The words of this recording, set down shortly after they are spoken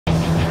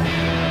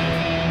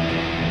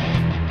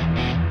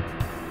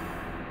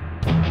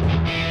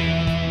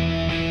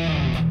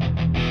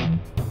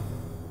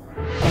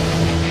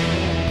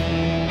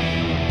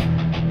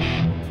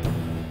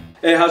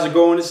Hey, how's it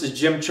going? This is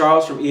Jim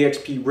Charles from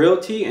eXp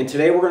Realty, and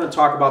today we're going to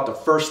talk about the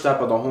first step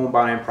of the home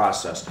buying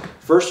process.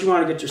 First, you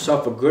want to get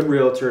yourself a good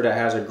realtor that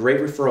has a great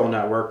referral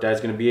network that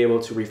is going to be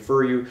able to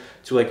refer you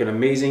to like an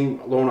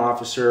amazing loan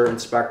officer,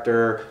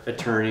 inspector,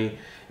 attorney.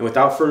 And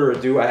without further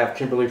ado, I have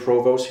Kim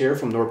Provost here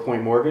from North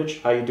Point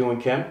Mortgage. How you doing,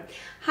 Kim?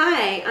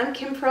 Hi, I'm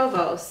Kim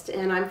Provost,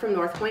 and I'm from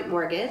North Point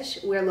Mortgage.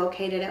 We're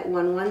located at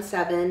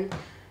 117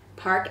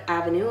 Park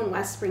Avenue in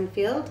West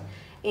Springfield.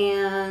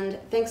 And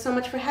thanks so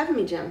much for having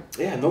me, Jim.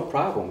 Yeah, no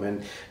problem.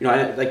 And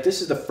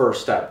this is the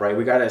first step, right?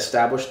 We got to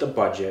establish the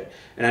budget.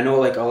 And I know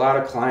like a lot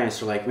of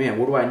clients are like, man,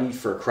 what do I need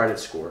for a credit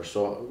score?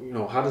 So,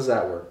 how does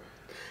that work?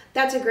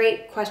 That's a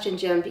great question,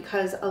 Jim,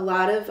 because a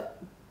lot of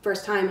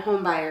first-time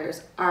home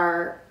buyers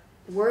are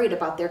worried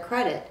about their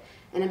credit.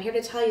 And I'm here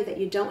to tell you that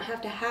you don't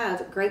have to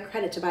have great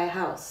credit to buy a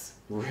house.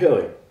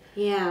 Really?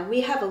 Yeah,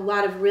 we have a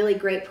lot of really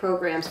great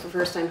programs for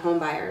first-time home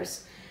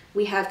buyers.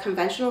 We have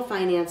conventional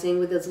financing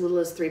with as little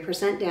as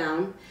 3%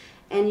 down,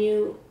 and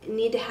you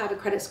need to have a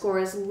credit score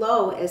as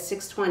low as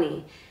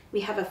 620.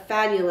 We have a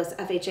fabulous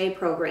FHA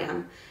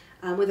program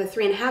with a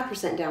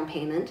 3.5% down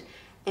payment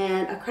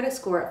and a credit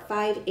score at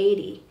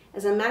 580.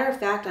 As a matter of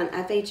fact, on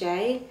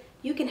FHA,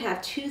 you can have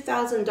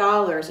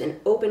 $2,000 in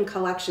open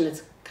collection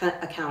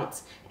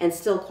accounts and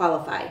still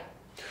qualify.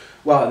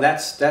 Well,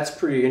 that's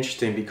pretty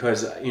interesting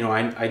because,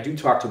 I do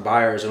talk to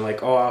buyers and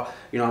like, I'm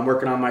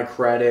working on my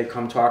credit,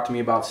 come talk to me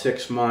about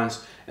 6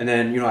 months. And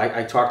then,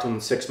 I talk to them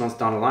 6 months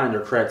down the line,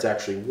 their credit's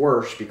actually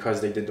worse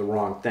because they did the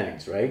wrong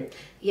things, right?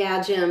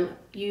 Yeah, Jim,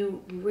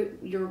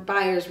 your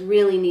buyers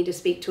really need to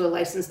speak to a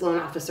licensed loan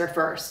officer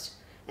first,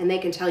 and they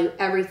can tell you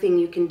everything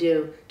you can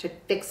do to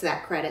fix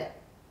that credit.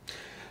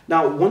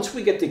 Now, once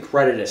we get the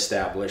credit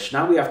established,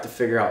 now we have to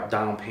figure out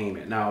down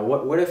payment. Now,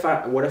 what if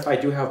I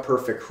do have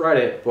perfect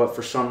credit, but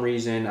for some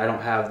reason I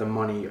don't have the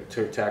money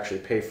to actually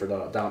pay for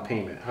the down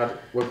payment?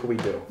 What can we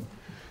do?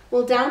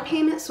 Well, down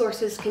payment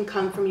sources can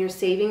come from your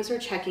savings or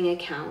checking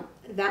account.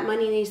 That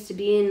money needs to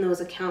be in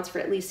those accounts for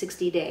at least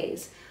 60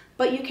 days.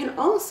 But you can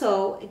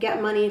also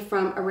get money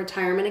from a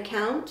retirement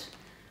account,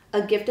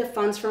 a gift of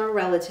funds from a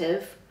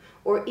relative,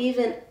 or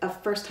even a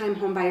first-time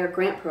homebuyer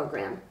grant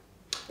program.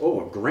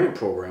 Oh, a grant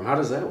program. How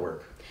does that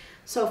work?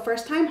 So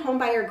first-time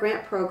homebuyer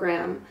grant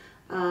program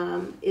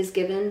is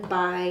given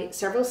by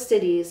several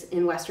cities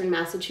in Western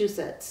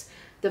Massachusetts.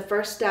 The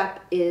first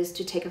step is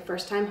to take a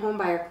first-time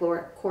homebuyer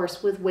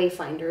course with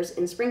Wayfinders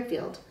in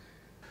Springfield.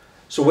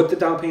 So with the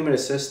down payment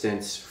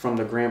assistance from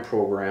the grant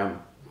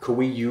program, could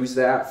we use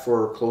that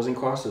for closing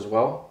costs as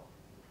well?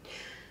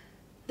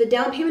 The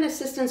down payment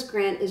assistance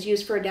grant is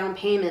used for a down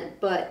payment,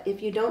 but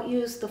if you don't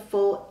use the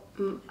full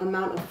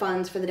amount of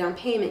funds for the down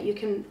payment, you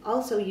can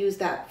also use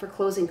that for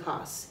closing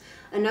costs.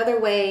 Another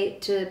way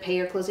to pay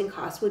your closing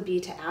costs would be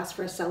to ask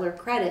for a seller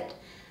credit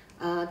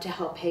to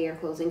help pay your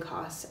closing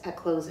costs at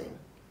closing.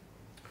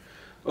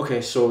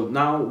 Okay, so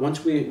now once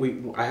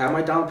I have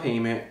my down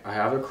payment, I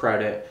have a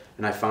credit,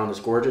 and I found this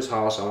gorgeous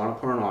house, I want to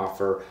put an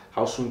offer,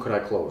 how soon could I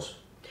close?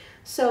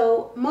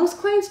 So most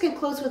clients can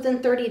close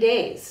within 30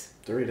 days.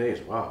 30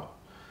 days, wow.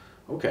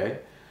 Okay.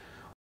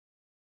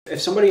 If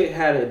somebody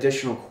had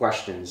additional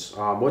questions,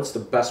 what's the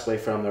best way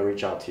for them to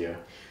reach out to you?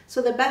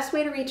 So the best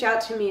way to reach out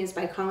to me is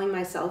by calling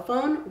my cell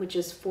phone, which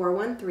is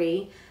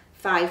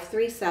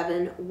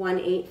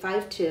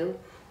 413-537-1852,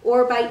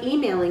 or by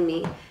emailing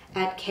me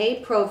at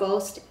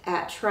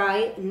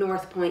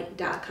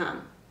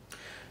kprovost@trynorthpoint.com.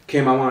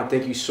 Kim, I want to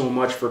thank you so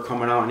much for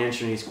coming out and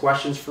answering these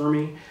questions for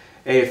me.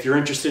 Hey, if you're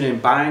interested in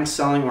buying,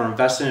 selling, or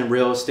investing in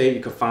real estate,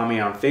 you can find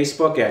me on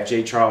Facebook at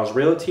J. Charles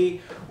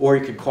Realty, or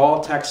you could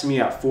text me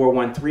at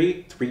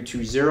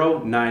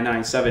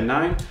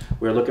 413-320-9979.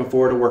 We're looking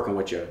forward to working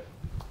with you.